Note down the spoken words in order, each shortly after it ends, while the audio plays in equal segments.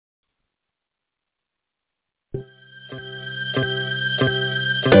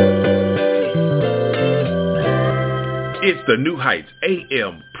It's the New Heights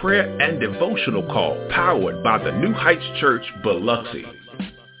AM prayer and devotional call powered by the New Heights Church, Biloxi,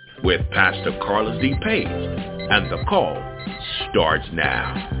 with Pastor Carlus D. And the call starts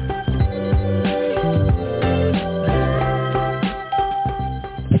now.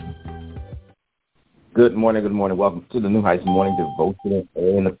 Good morning. Welcome to the New Heights Morning Devotional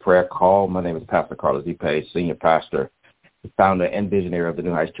and the Prayer Call. My name is Pastor Carlus D. Senior Pastor, founder and visionary of the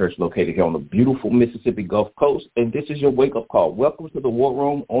New Heights Church located here on the beautiful Mississippi Gulf Coast. And this is your wake-up call. Welcome to the War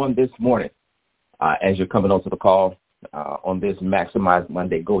Room on this morning. As you're coming onto the call on this Maximize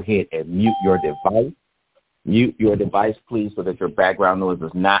Monday, go ahead and mute your device. Mute your device, please, so that your background noise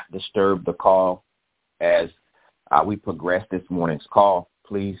does not disturb the call as we progress this morning's call.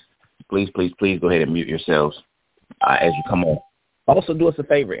 Please go ahead and mute yourselves as you come on. Also, do us a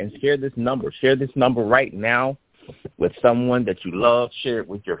favor and share this number. Share this number right now with someone that you love. Share it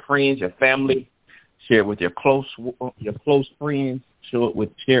with your friends, your family. Share it with your close friends. Share it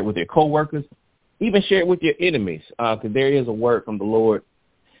with your coworkers. Even share it with your enemies, because there is a word from the Lord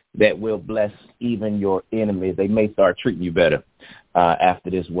that will bless even your enemies. They may start treating you better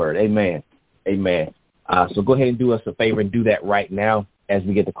after this word. Amen. So go ahead and do us a favor and do that right now as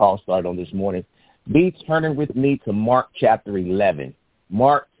we get the call started on this morning. Be turning with me to Mark chapter 11.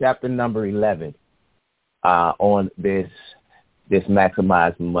 Mark chapter number 11. On this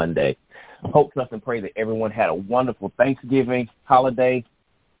Maximize Monday. Hope, trust, and pray that everyone had a wonderful Thanksgiving holiday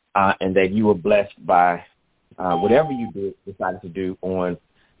and that you were blessed by whatever you decided to do on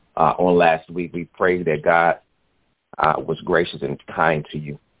last week. We pray that God was gracious and kind to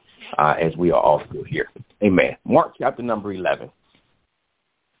you as we are all still here. Amen. Mark chapter number 11.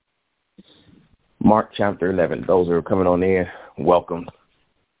 Mark chapter 11. Those who are coming on in, welcome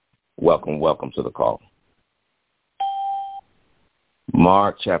to the call.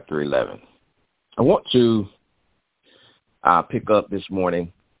 Mark chapter 11. I want to pick up this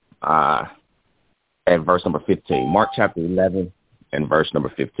morning at verse number 15. Mark chapter 11 and verse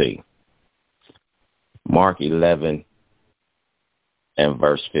number 15. Mark 11 and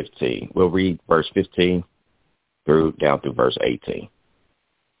verse 15. We'll read verse 15 down through verse 18.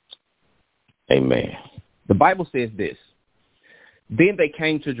 Amen. The Bible says this: Then they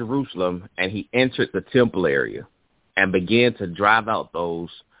came to Jerusalem, and he entered the temple area and began to drive out those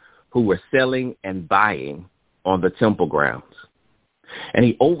who were selling and buying on the temple grounds. And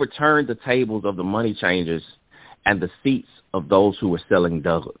he overturned the tables of the money changers and the seats of those who were selling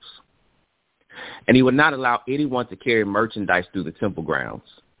doves. And he would not allow anyone to carry merchandise through the temple grounds.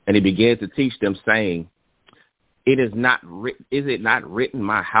 And he began to teach them, saying, Is it not written,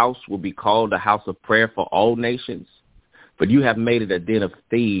 my house will be called a house of prayer for all nations? But you have made it a den of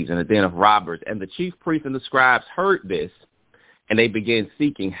thieves and a den of robbers. And the chief priests and the scribes heard this, and they began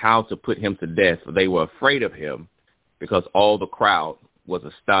seeking how to put him to death, for they were afraid of him, because all the crowd was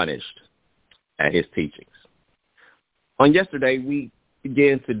astonished at his teachings. On yesterday, we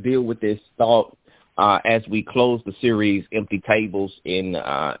began to deal with this thought as we closed the series, Empty Tables, in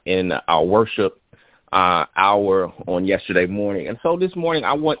our worship hour on yesterday morning. And so this morning,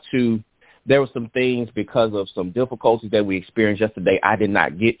 there were some things because of some difficulties that we experienced yesterday I did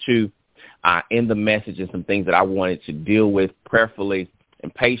not get to in the message, and some things that I wanted to deal with prayerfully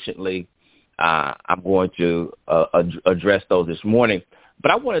and patiently. I'm going to address those this morning.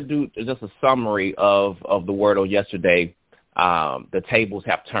 But I want to do just a summary of the word on yesterday. The tables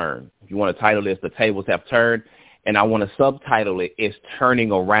have turned. If you want to title this, The Tables Have Turned, and I want to subtitle it, It's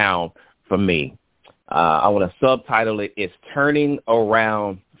Turning Around for Me. I want to subtitle it, It's Turning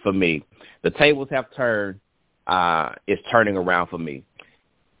Around for Me. The tables have turned. It's turning around for me.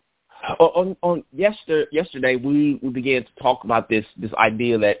 On yesterday, we began to talk about this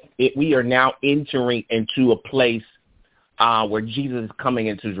idea that we are now entering into a place where Jesus is coming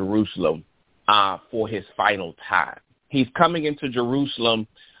into Jerusalem for his final time. He's coming into Jerusalem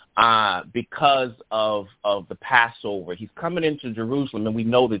because of the Passover. He's coming into Jerusalem, and we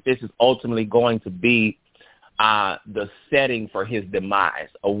know that this is ultimately going to be the setting for his demise,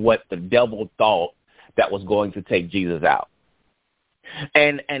 of what the devil thought that was going to take Jesus out.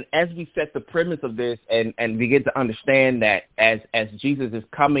 And as we set the premise of this and begin to understand that as Jesus is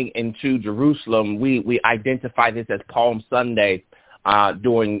coming into Jerusalem, we identify this as Palm Sunday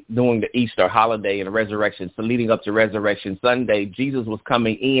during the Easter holiday and the resurrection. So leading up to Resurrection Sunday, Jesus was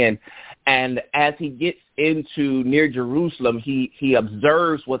coming in, and as he gets into near Jerusalem, he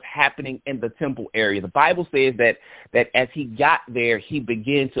observes what's happening in the temple area. The Bible says that as he got there, he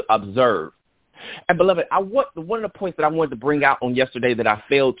began to observe. And beloved, one of the points that I wanted to bring out on yesterday that I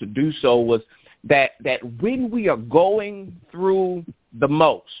failed to do so was that when we are going through the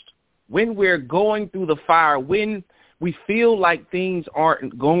most, when we're going through the fire, when we feel like things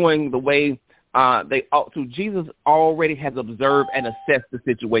aren't going the way they ought to, Jesus already has observed and assessed the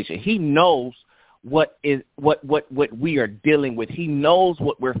situation. He knows what we are dealing with. He knows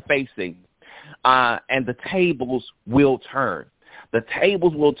what we're facing, and the tables will turn. The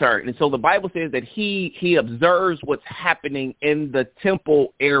tables will turn. And so the Bible says that he observes what's happening in the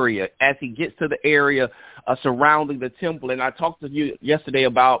temple area as he gets to the area surrounding the temple. And I talked to you yesterday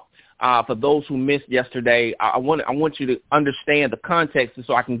about, for those who missed yesterday, I want you to understand the context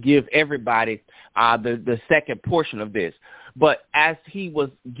so I can give everybody the second portion of this. But as he was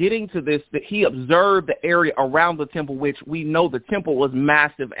getting to this, he observed the area around the temple, which we know the temple was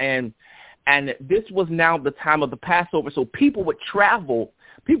massive, and this was now the time of the Passover. So people would travel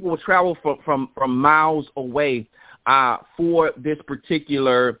from miles away for this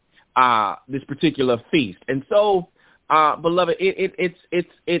particular feast. And so, beloved, it's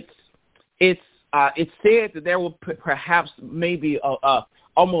said that there were perhaps maybe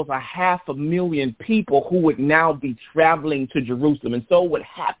almost 500,000 people who would now be traveling to Jerusalem. And so what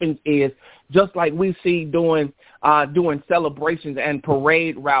happens is, just like we see doing celebrations and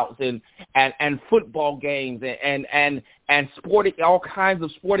parade routes and football games and sporting, all kinds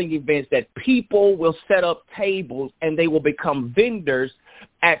of sporting events, that people will set up tables and they will become vendors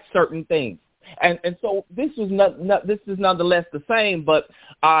at certain things. And so this is nonetheless the same, but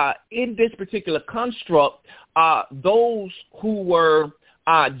in this particular construct, those who were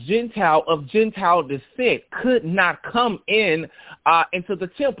Gentile descent could not come into the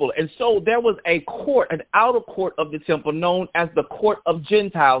temple. And so there was an outer court of the temple known as the court of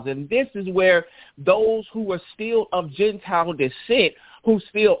Gentiles. And this is where those who were still of Gentile descent, who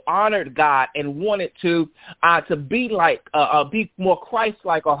still honored God and wanted to be more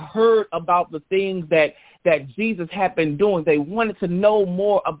Christ-like, or heard about the things that Jesus had been doing. They wanted to know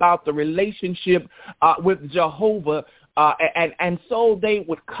more about the relationship with Jehovah. And so they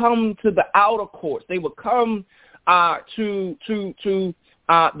would come to the outer courts. They would come to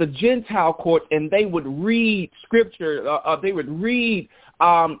the Gentile court, and they would read scripture. They would read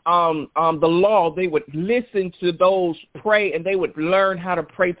the law. They would listen to those pray, and they would learn how to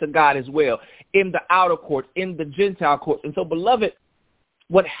pray to God as well in the outer courts, in the Gentile courts. And so, beloved,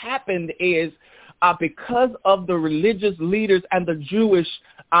 what happened is, because of the religious leaders and the Jewish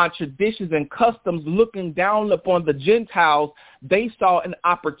traditions and customs looking down upon the Gentiles, they saw an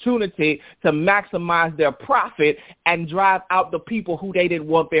opportunity to maximize their profit and drive out the people who they didn't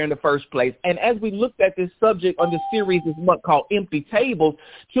want there in the first place. And as we looked at this subject on this series this month called Empty Tables,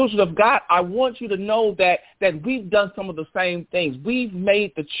 children of God, I want you to know that we've done some of the same things. We've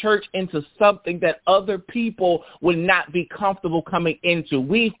made the church into something that other people would not be comfortable coming into.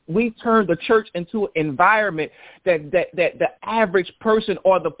 We've turned the church into an environment that the average person,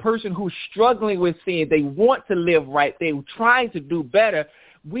 or the person who's struggling with sin, they want to live right, they're trying to do better.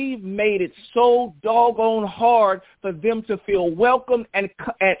 We've made it so doggone hard for them to feel welcome and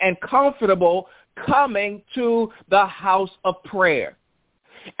comfortable coming to the house of prayer.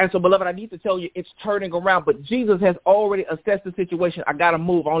 And so, beloved, I need to tell you, it's turning around, but Jesus has already assessed the situation. I got to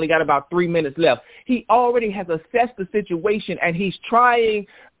move. I only got about 3 minutes left. He already has assessed the situation, and he's trying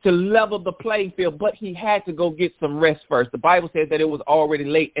to level the playing field, but he had to go get some rest first. The Bible says that it was already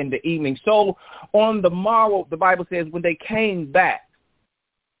late in the evening. So on the morrow, the Bible says when they came back,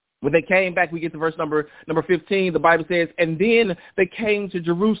 we get to verse number 15. The Bible says, and then they came to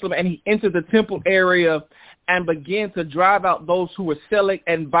Jerusalem, and he entered the temple area and began to drive out those who were selling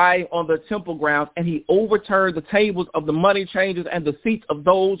and buying on the temple grounds. And he overturned the tables of the money changers and the seats of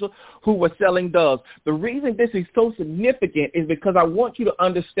those who were selling doves. The reason this is so significant is because I want you to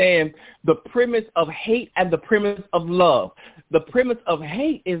understand the premise of hate and the premise of love. The premise of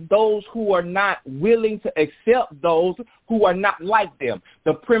hate is those who are not willing to accept those who are not like them.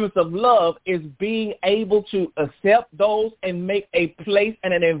 The premise of love is being able to accept those and make a place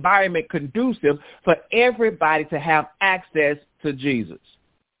and an environment conducive for everybody to have access to Jesus.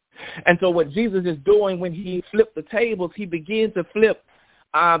 And so what Jesus is doing when he flipped the tables, he begins to flip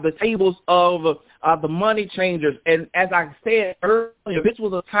the tables of the money changers. And as I said earlier, this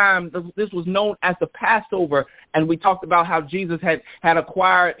was a time, this was known as the Passover, and we talked about how Jesus had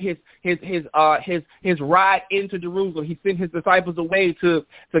acquired his ride into Jerusalem. He sent his disciples away to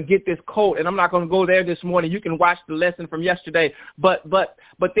get this coat, and I'm not going to go there this morning. You can watch the lesson from yesterday, but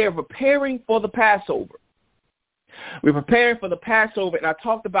they're preparing for the Passover. We're preparing for the Passover, and I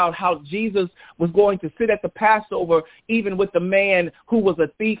talked about how Jesus was going to sit at the Passover even with the man who was a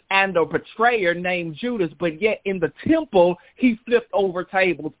thief and a betrayer named Judas, but yet in the temple, he flipped over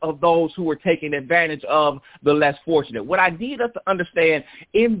tables of those who were taking advantage of the less fortunate. What I need us to understand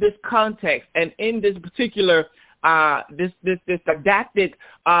in this context and in this particular this didactic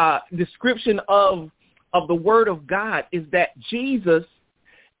description of the Word of God is that Jesus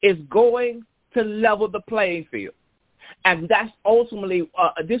is going to level the playing field. And that's ultimately,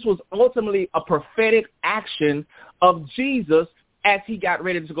 this was ultimately a prophetic action of Jesus as he got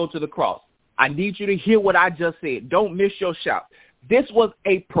ready to go to the cross. I need you to hear what I just said. Don't miss your shout. This was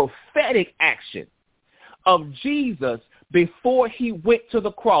a prophetic action of Jesus before he went to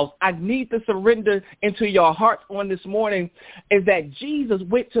the cross. I need to surrender into your hearts on this morning is that Jesus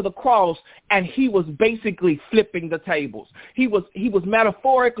went to the cross and he was basically flipping the tables. He was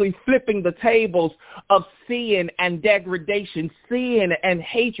metaphorically flipping the tables of sin and degradation, sin and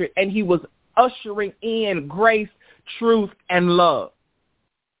hatred, and he was ushering in grace, truth, and love.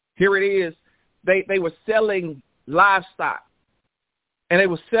 Here it is. They were selling livestock and they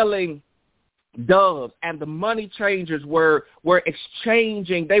were selling doves, and the money changers were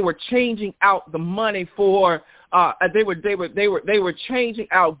exchanging. They were changing out the money for they were changing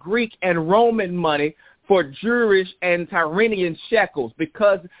out Greek and Roman money for Jewish and Tyrrhenian shekels,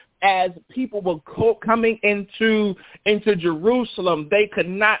 because as people were coming into Jerusalem, they could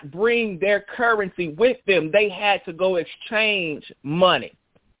not bring their currency with them. They had to go exchange money.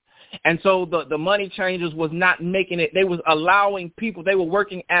 And so the money changers was not making it. They was allowing people. They were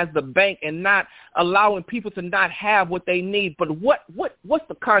working as the bank and not allowing people to not have what they need. But what's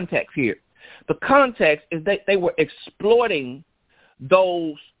the context here? The context is that they were exploiting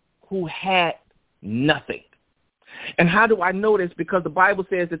those who had nothing. And how do I know this? Because the Bible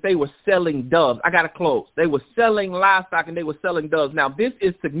says that they were selling doves. I got to close. They were selling livestock and they were selling doves. Now, this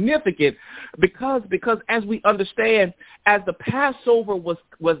is significant because as we understand, as the Passover was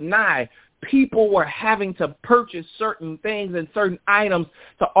nigh, people were having to purchase certain things and certain items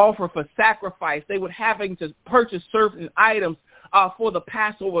to offer for sacrifice. They were having to purchase certain items for the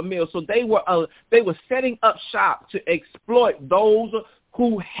Passover meal. So they were setting up shop to exploit those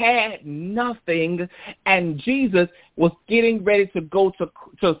who had nothing, and Jesus was getting ready to go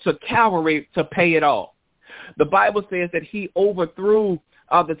to Calvary to pay it all. The Bible says that he overthrew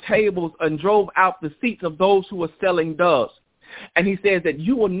the tables and drove out the seats of those who were selling doves. And he says that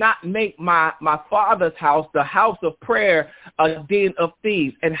you will not make my Father's house, the house of prayer, a den of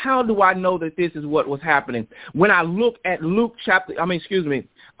thieves. And how do I know that this is what was happening? When I look at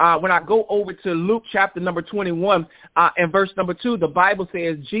when I go over to Luke chapter number 21 and verse number 2, the Bible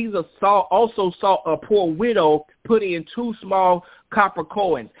says Jesus also saw a poor widow put in 2 small copper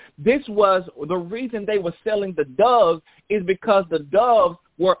coins. This was the reason they were selling the doves, is because the doves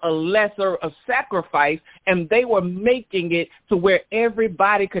were a lesser of sacrifice, and they were making it to where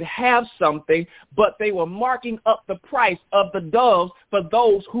everybody could have something, but they were marking up the price of the doves for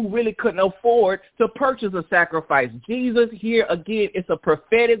those who really couldn't afford to purchase a sacrifice. Jesus here again, it's a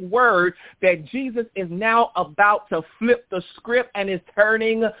prophetic word that Jesus is now about to flip the script and is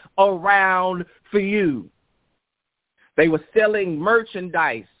turning around for you. They were selling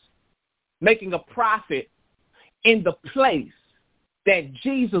merchandise, making a profit in the place that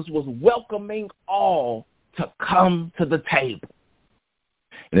Jesus was welcoming all to come to the table.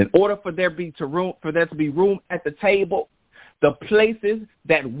 And in order for there to be room at the table, the places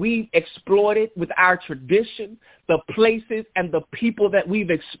that we've exploited with our tradition, the places and the people that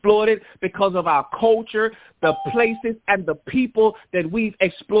we've exploited because of our culture, the places and the people that we've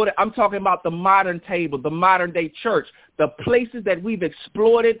exploited. I'm talking about the modern table, the modern day church, the places that we've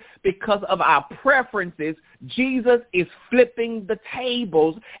exploited because of our preferences. Jesus is flipping the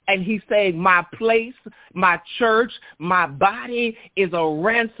tables and he's saying, my place, my church, my body is a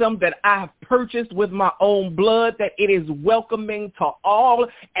ransom that I have purchased with my own blood, that it is welcoming to all,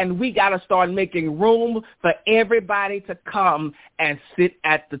 and we got to start making room for everybody to come and sit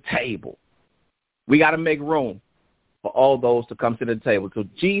at the table. We got to make room for all those to come to the table. So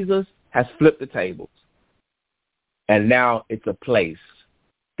Jesus has flipped the tables. And now it's a place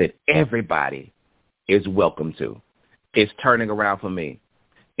that everybody is welcome to. It's turning around for me.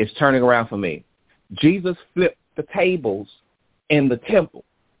 It's turning around for me. Jesus flipped the tables in the temple.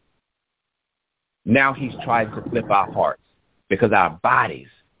 Now he's trying to flip our hearts, because our bodies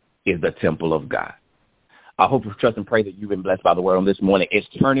is the temple of God. I hope you trust and pray that you've been blessed by the word on this morning. It's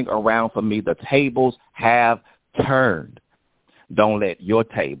turning around for me. The tables have turned. Don't let your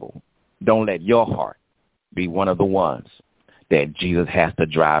table, don't let your heart be one of the ones that Jesus has to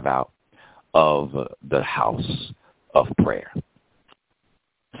drive out of the house of prayer.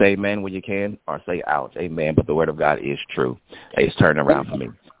 Say amen when you can, or say ouch. Amen. But the word of God is true. It's turning around for me.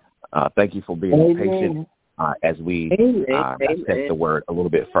 Thank you for being patient as we dissect the word a little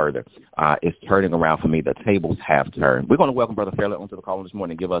bit further. It's turning around for me. The tables have turned. We're going to welcome Brother Fairley onto the call this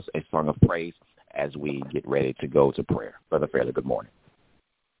morning and give us a song of praise as we get ready to go to prayer. Brother Fairley, good morning.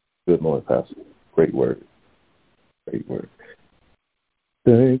 Good morning, Pastor. Great word. Great word.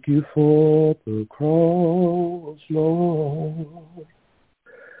 Thank you for the cross, Lord.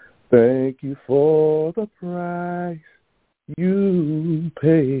 Thank you for the price you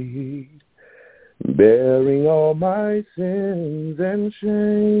paid, bearing all my sins and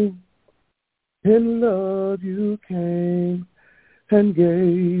shame. In love you came and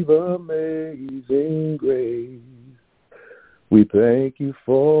gave amazing grace. We thank you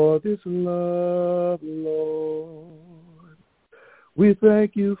for this love, Lord. We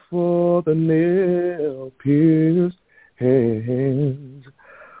thank you for the nail-pierced hands.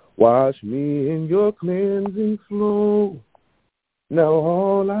 Wash me in your cleansing flow. Now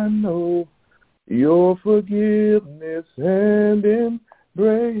all I know, your forgiveness and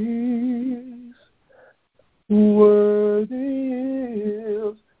embrace. Worthy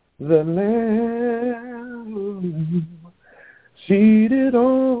is the Lamb seated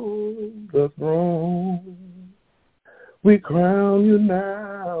on the throne. We crown you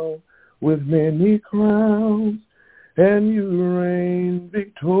now with many crowns, and you reign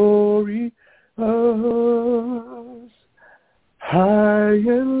victorious, high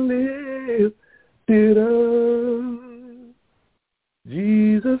and lifted up.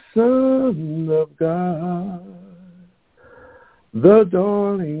 Jesus, Son of God, the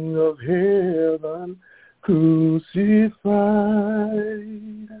darling of heaven, crucified.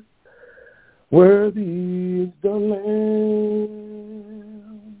 Worthy is the Lamb.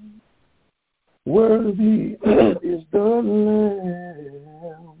 Worthy is the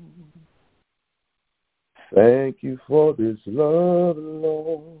Lamb. Thank you for this love,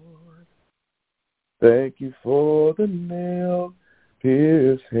 Lord. Thank you for the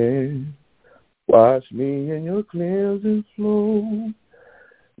nail-pierced hand. Wash me in your cleansing flow.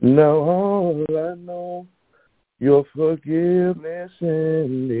 Now all I know, your forgiveness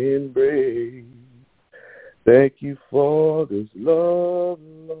and embrace. Thank you for this love,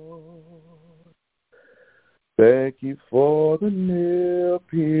 Lord. Thank you for the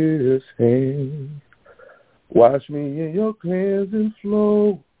nail-pierced hand. Wash me in your cleansing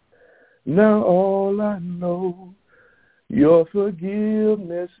flow. Now all I know, your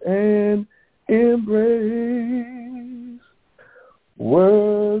forgiveness and embrace.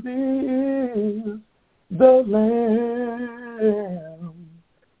 Worthy is the Lamb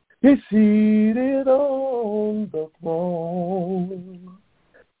is seated on the throne.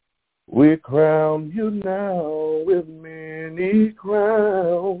 We crown you now with many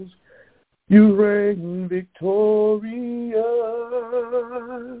crowns. You reign victorious,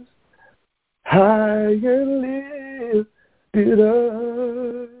 high and lifted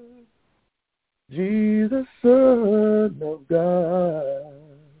up. Jesus, Son of God,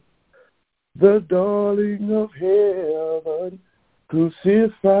 the darling of heaven, crucified.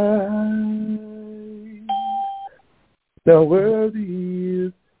 Now worthy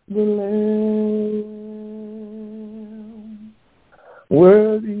is the Lamb.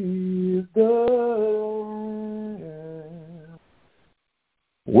 Worthy is the Lamb.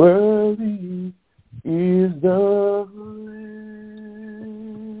 Worthy is the Lamb.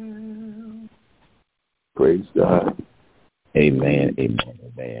 Praise God. Amen, amen,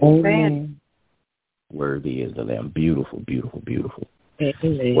 amen. Amen. Worthy is the Lamb. Beautiful, beautiful, beautiful.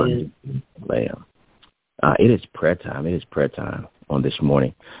 Amen. Worthy is the Lamb. It is prayer time. It is prayer time on this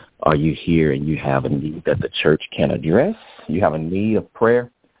morning. Are you here and you have a need that the church can address? You have a need of prayer?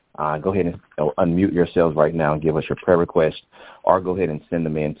 Go ahead and unmute yourselves right now and give us your prayer request, or go ahead and send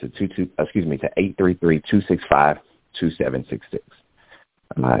them in to 833-265-2766.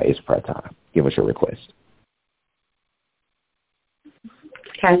 It's prayer time. Give us your request.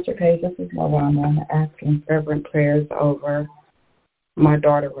 Pastor Paige, this is Lawana. I'm asking fervent prayers over my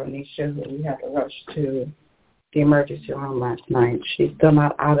daughter, Ronisha, who we had to rush to the emergency room last night. She's still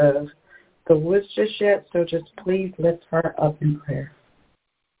not out of the woods just yet, so just please lift her up in prayer.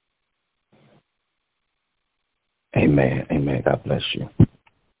 Amen. Amen. God bless you.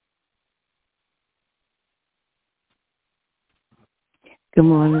 Good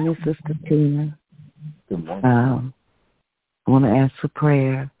morning, it's Sister Tina. Good morning. I want to ask for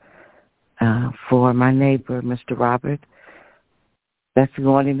prayer for my neighbor, Mr. Robert. That's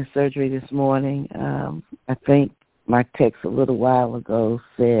going into surgery this morning. I think my text a little while ago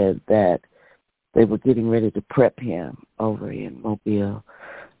said that they were getting ready to prep him over in Mobile.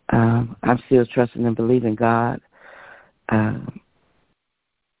 I'm still trusting and believing God that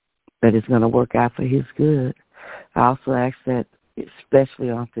it's going to work out for his good. I also ask that, especially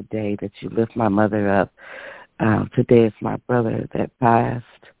on today, that you lift my mother up. Today is my brother that passed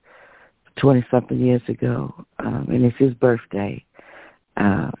 20-something years ago, and it's his birthday.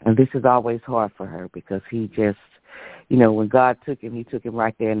 And this is always hard for her because he just, when God took him, he took him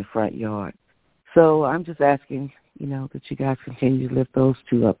right there in the front yard. So I'm just asking, that you guys continue to lift those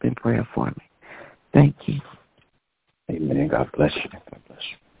two up in prayer for me. Thank you. Amen. God bless you. God bless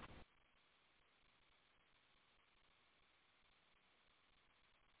you.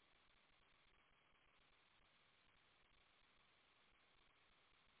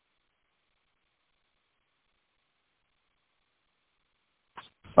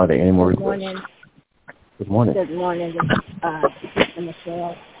 Are there any more requests? Good morning. Good morning. Sister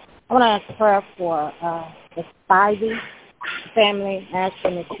Michelle. I want to ask prayer for the Spivey family,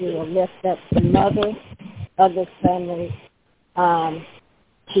 asking that you will lift up the mother of this family.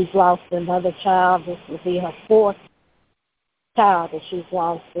 She's lost another child. This will be her fourth child that she's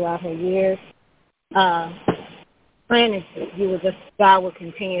lost throughout her years. Praying that God will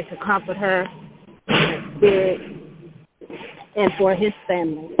continue to comfort her in her spirit and for his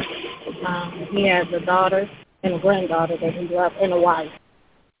family. He has a daughter and a granddaughter that he loves and a wife.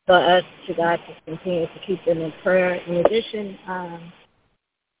 So us to God to continue to keep them in prayer. In addition,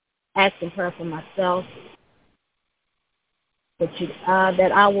 asking prayer for myself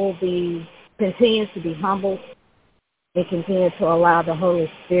that I will continue to be humble and continue to allow the Holy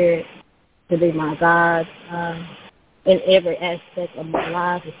Spirit to be my guide in every aspect of my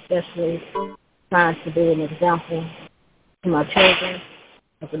life, especially trying to be an example to my children,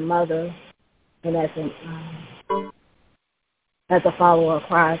 as a mother, and as a follower of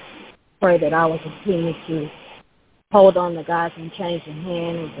Christ. Pray that I will continue to hold on to God's unchanging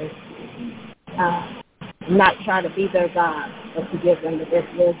hand and just not try to be their God, but to give them the best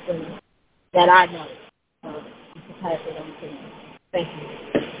wisdom that I know to pass it on to them. Thank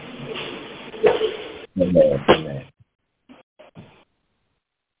you. Amen. Amen.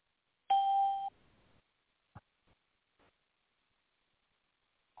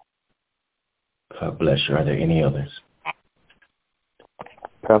 God bless you. Are there any others?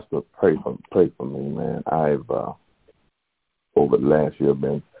 Pastor, pray for me, man. I've over the last year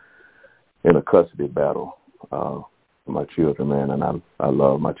been in a custody battle for my children, man, and I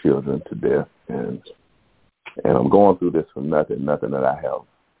love my children to death, and I'm going through this for nothing that I have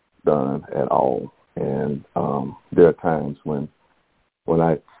done at all. And there are times when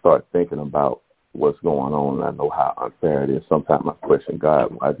I start thinking about what's going on, and I know how unfair it is. Sometimes I question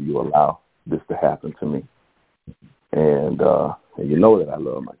God, why do you allow this to happen to me? And you know that I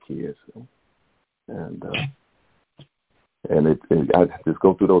love my kids, and I just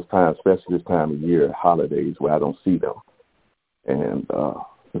go through those times, especially this time of year, holidays, where I don't see them, and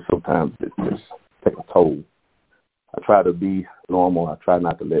sometimes it just takes a toll. I try to be normal. I try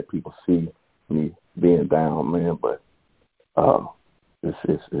not to let people see me being down, man, but it's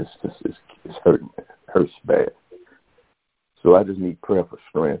hurting. It hurts bad. So I just need prayer for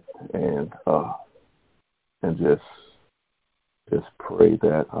strength and just pray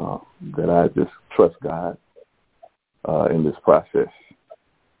that I just trust God in this process.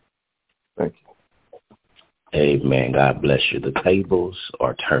 Thank you. Amen. God bless you. The tables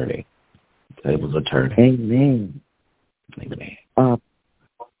are turning. The tables are turning. Amen. Amen.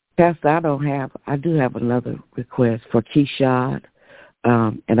 Pastor, I do have another request for Keshad,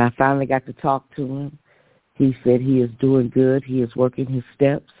 and I finally got to talk to him. He said he is doing good. He is working his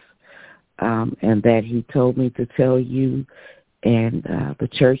steps, and that he told me to tell you and the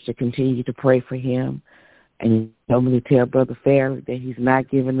church to continue to pray for him. And he told me to tell Brother Farrell that he's not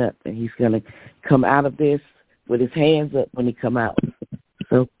giving up, and he's going to come out of this with his hands up when he come out.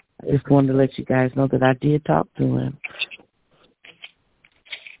 So I just wanted to let you guys know that I did talk to him.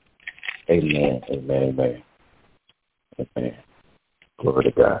 Amen. Amen. Amen. Amen. Glory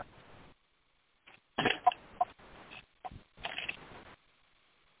to God.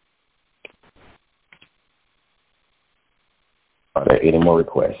 Are there any more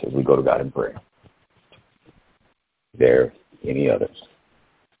requests as we go to God in prayer? Are there any others?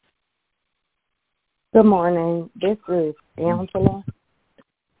 Good morning. This is Angela.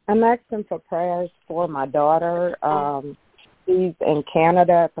 I'm asking for prayers for my daughter. She's in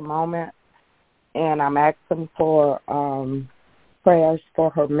Canada at the moment, and I'm asking for prayers for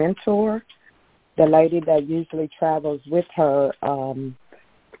her mentor. The lady that usually travels with her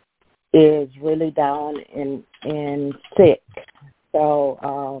is really down and sick.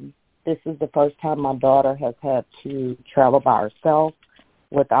 So this is the first time my daughter has had to travel by herself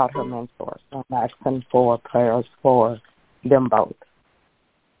without her mentor. So I'm asking for prayers for them both.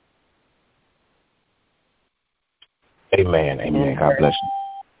 Amen. Amen. God bless you.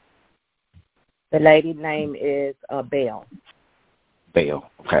 The lady's name is Belle. Bell.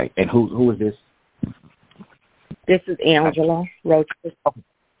 Okay. And who is this? This is Angela Roach. Okay.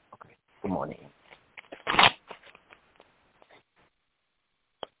 Good morning.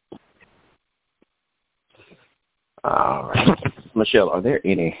 All right. Michelle, are there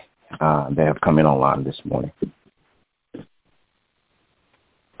any that have come in online this morning?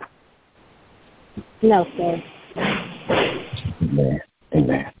 No, sir. Amen.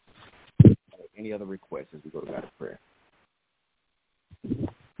 Amen. Any other requests as we go to God in prayer?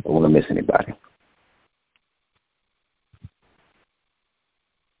 Don't want to miss anybody.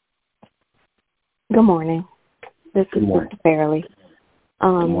 Good morning. This is morning. Sister Fairley.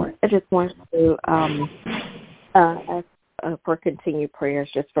 I just want to ask for continued prayers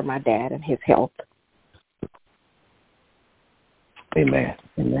just for my dad and his health. Amen.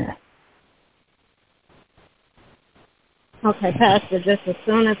 Amen. Okay, Pastor, just as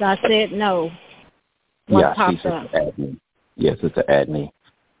soon as I said no, what popped up? Yes, it's an Adney.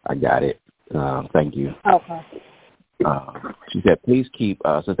 I got it. Thank you. Okay. She said, please keep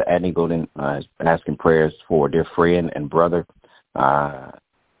Sister Adney Golden asking prayers for a dear friend and brother,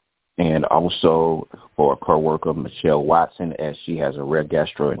 and also for a co-worker, Michelle Watson, as she has a rare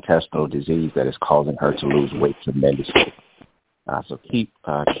gastrointestinal disease that is causing her to lose weight tremendously. So keep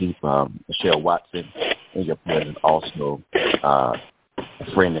Michelle Watson in your prayers, and also a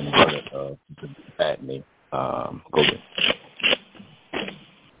friend and brother of Adney Golden.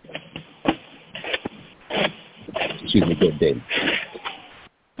 Excuse me, good day.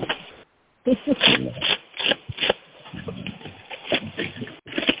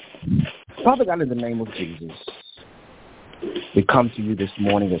 Father God, in the name of Jesus, we come to you this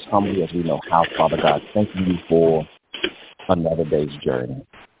morning as humbly as we know how, Father God, thanking you for another day's journey.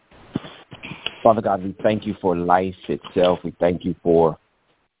 Father God, we thank you for life itself. We thank you for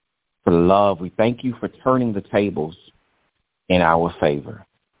love. We thank you for turning the tables in our favor.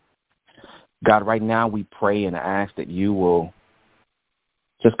 God, right now we pray and ask that you will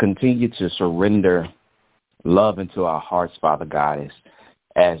just continue to surrender love into our hearts, Father God,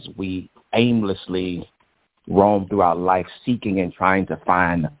 as we aimlessly roam throughout life seeking and trying to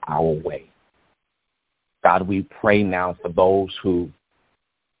find our way. God, we pray now for those who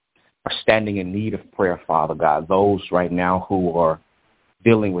are standing in need of prayer, Father God, those right now who are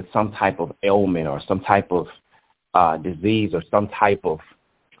dealing with some type of ailment or some type of disease or some type of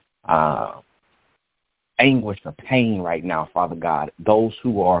anguish or pain right now, Father God, those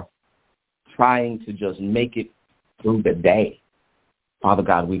who are trying to just make it through the day. Father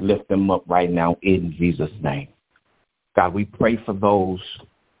God, we lift them up right now in Jesus' name. God, we pray for those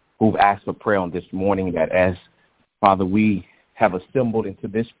who've asked for prayer on this morning, that as, Father, we have assembled into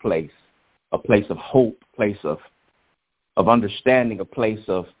this place, a place of hope, a place of understanding, a place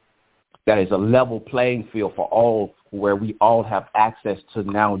of that is a level playing field for all, where we all have access to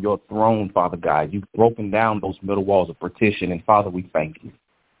now your throne, Father God. You've broken down those middle walls of partition, and Father, we thank you.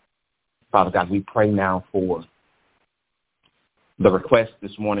 Father God, we pray now for the request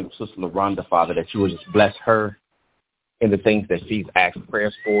this morning of Sister LaRonda, Father, that you would just bless her in the things that she's asked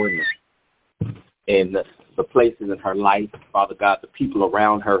prayers for, and the places in her life, Father God, the people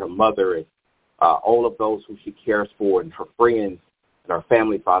around her, her mother, and all of those who she cares for, and her friends and her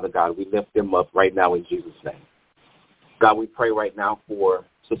family, Father God. We lift them up right now in Jesus' name. God, we pray right now for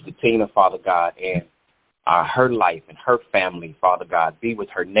Sister Tina, Father God, and her life and her family, Father God. Be with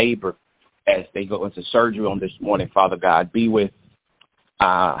her neighbor as they go into surgery on this morning, Father God. Be with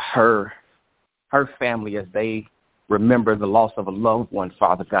her family as they remember the loss of a loved one,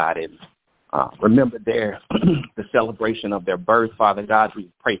 Father God, and remember the celebration of their birth, Father God.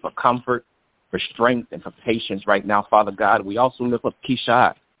 We pray for comfort, for strength, and for patience right now, Father God. We also lift up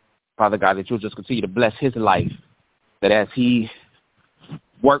Keishad, Father God, that you'll just continue to bless his life, that as he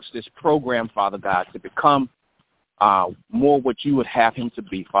works this program, Father God, to become more what you would have him to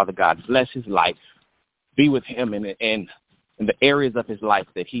be, Father God. Bless his life. Be with him in the areas of his life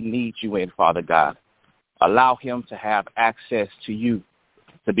that he needs you in, Father God. Allow him to have access to you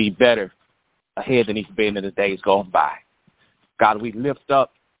to be better ahead than he's been in the days gone by. God, we lift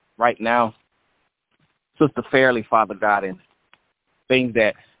up right now Sister Fairley, Father God, and things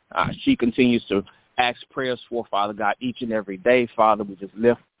that she continues to ask prayers for, Father God, each and every day. Father, we just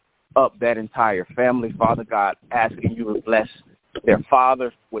lift up that entire family, Father God, asking you to bless their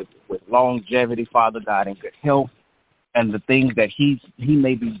father with longevity, Father God, and good health, and the things that he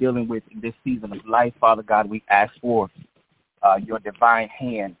may be dealing with in this season of life, Father God. We ask for your divine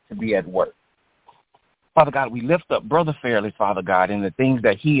hand to be at work. Father God, we lift up Brother Fairley, Father God, and the things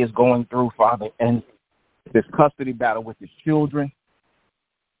that he is going through, Father, and this custody battle with his children.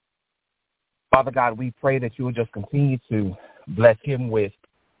 Father God, we pray that you will just continue to Bless him with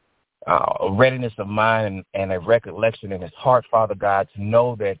a readiness of mind and a recollection in his heart, Father God, to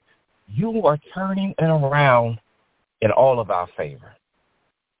know that you are turning it around in all of our favor.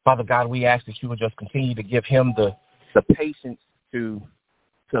 Father God, we ask that you would just continue to give him the patience to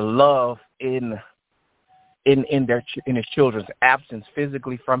love in his children's absence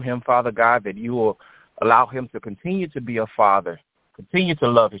physically from him, Father God, that you will allow him to continue to be a father, continue to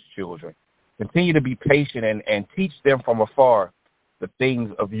love his children, continue to be patient and teach them from afar the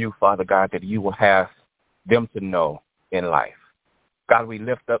things of you, Father God, that you will have them to know in life. God, we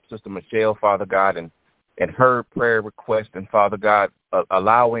lift up Sister Michelle, Father God, and her prayer request, and Father God,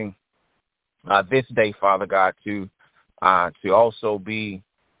 allowing this day, Father God, to also be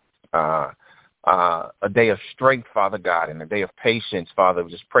a day of strength, Father God, and a day of patience, Father.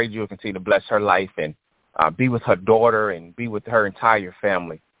 We just pray you will continue to bless her life and be with her daughter and be with her entire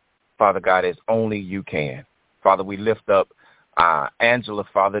family, Father God, as only you can. Father, we lift up Angela,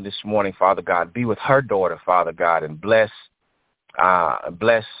 Father, this morning, Father God. Be with her daughter, Father God, and bless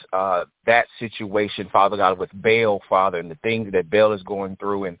that situation, Father God, with Baal, Father, and the things that Baal is going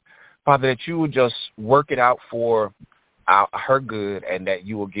through. And, Father, that you would just work it out for her good, and that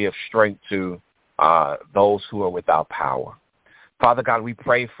you will give strength to those who are without power. Father God, we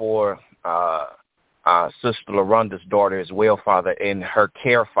pray for Sister LaRonda's daughter as well, Father, in her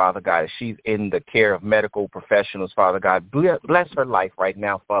care, Father God. She's in the care of medical professionals, Father God. Bless her life right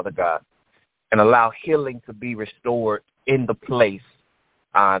now, Father God, and allow healing to be restored in the place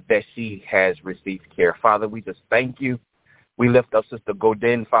that she has received care. Father, we just thank you. We lift up Sister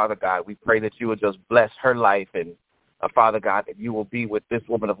Godin, Father God. We pray that you will just bless her life, and Father God, that you will be with this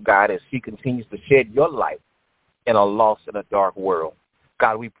woman of God as she continues to shed your light in a lost and a dark world.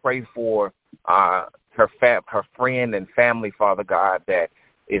 God, we pray for her friend and family, Father God, that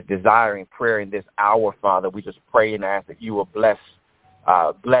is desiring prayer in this hour, Father. We just pray and ask that you will bless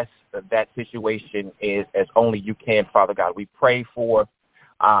that situation as only you can, Father God. We pray for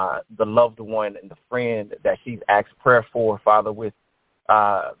the loved one and the friend that she's asked prayer for, Father, with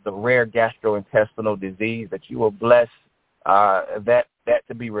the rare gastrointestinal disease, that you will bless that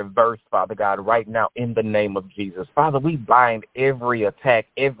to be reversed, Father God, right now in the name of Jesus. Father, we bind every attack,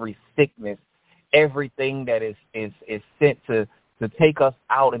 every sickness, everything that is sent to take us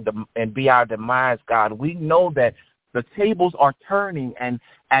out and be our demise, God. We know that the tables are turning and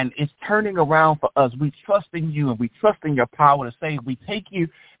it's turning around for us. We trust in you and we trust in your power to save. We take you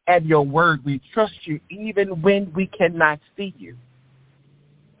at your word. We trust you even when we cannot see you.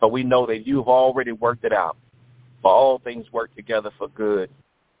 But we know that you've already worked it out. For all things work together for good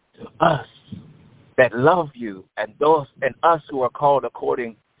to us that love you and us who are called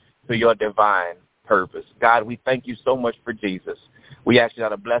according to your divine purpose. God, we thank you so much for Jesus. We ask you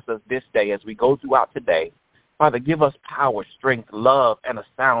to bless us this day as we go throughout today. Father, give us power, strength, love, and a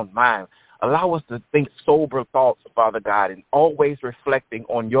sound mind. Allow us to think sober thoughts, Father God, and always reflecting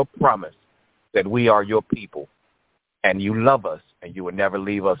on your promise that we are your people and you love us and you will never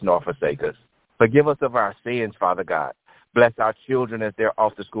leave us nor forsake us. Forgive us of our sins, Father God. Bless our children as they're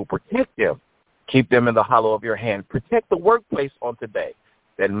off to school. Protect them. Keep them in the hollow of your hand. Protect the workplace on today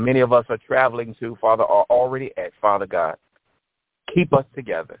that many of us are traveling to, Father, are already at, Father God. Keep us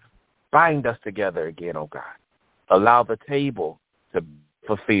together. Bind us together again, oh God. Allow the table to be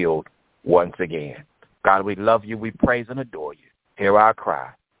fulfilled once again. God, we love you. We praise and adore you. Hear our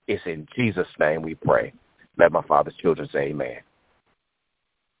cry. It's in Jesus' name we pray. Let my Father's children say amen.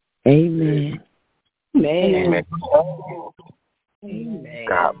 Amen. Amen. Amen.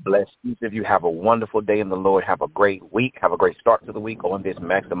 God bless each of you. Have a wonderful day in the Lord. Have a great week. Have a great start to the week on this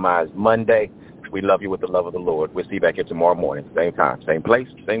Maximize Monday. We love you with the love of the Lord. We'll see you back here tomorrow morning. Same time, same place,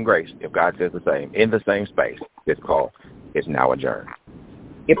 same grace. If God says the same, in the same space. This call is now adjourned.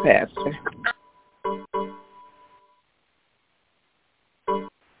 Your pastor.